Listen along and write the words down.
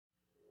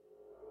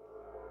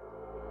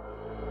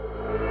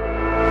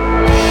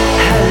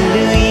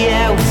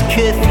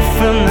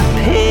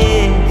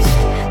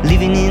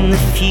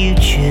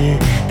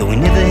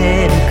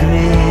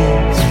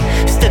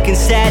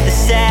inside the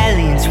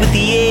silence with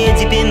the air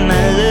deep in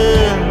my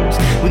lungs.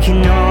 We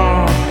can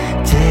all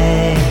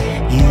tell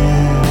you.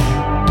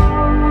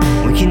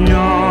 We can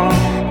all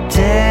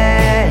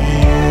tell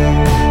you.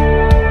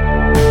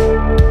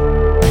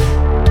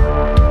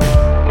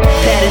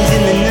 Patterns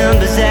in the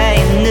numbers, I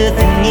have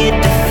nothing yet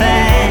to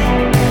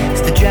find.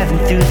 Still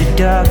driving through the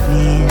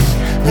darkness,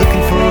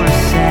 looking for a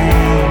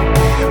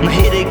sign. My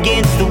head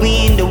against the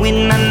window,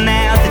 in my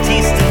mouth the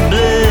taste of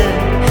blood.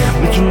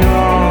 We can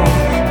all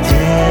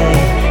tell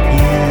you.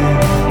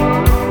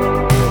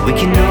 We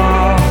can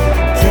all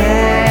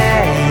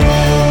tell you.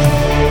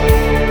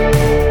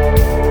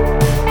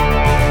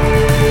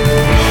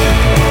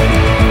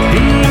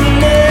 And I'm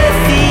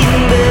nothing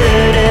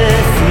but a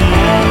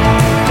thief,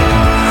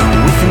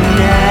 with a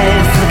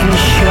knife looking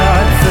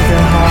sharp for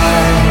the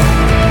heart.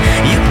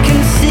 You can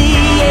see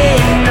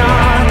and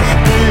not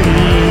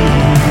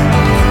believe.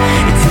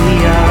 It's in the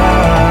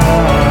dark.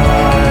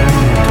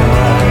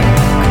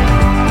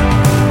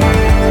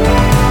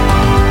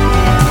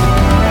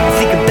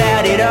 Think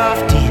about it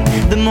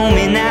often. The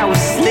moment I was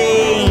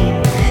slain,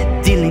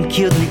 Dylan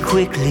killed me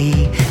quickly.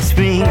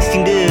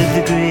 Springsteen dug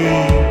the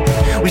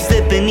grave. We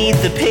slept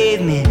beneath the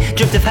pavement,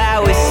 dropped off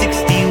Highway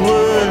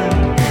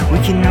 61. We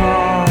can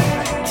all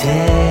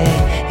tell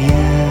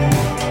you.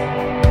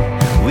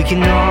 We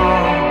can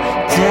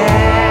all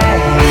tell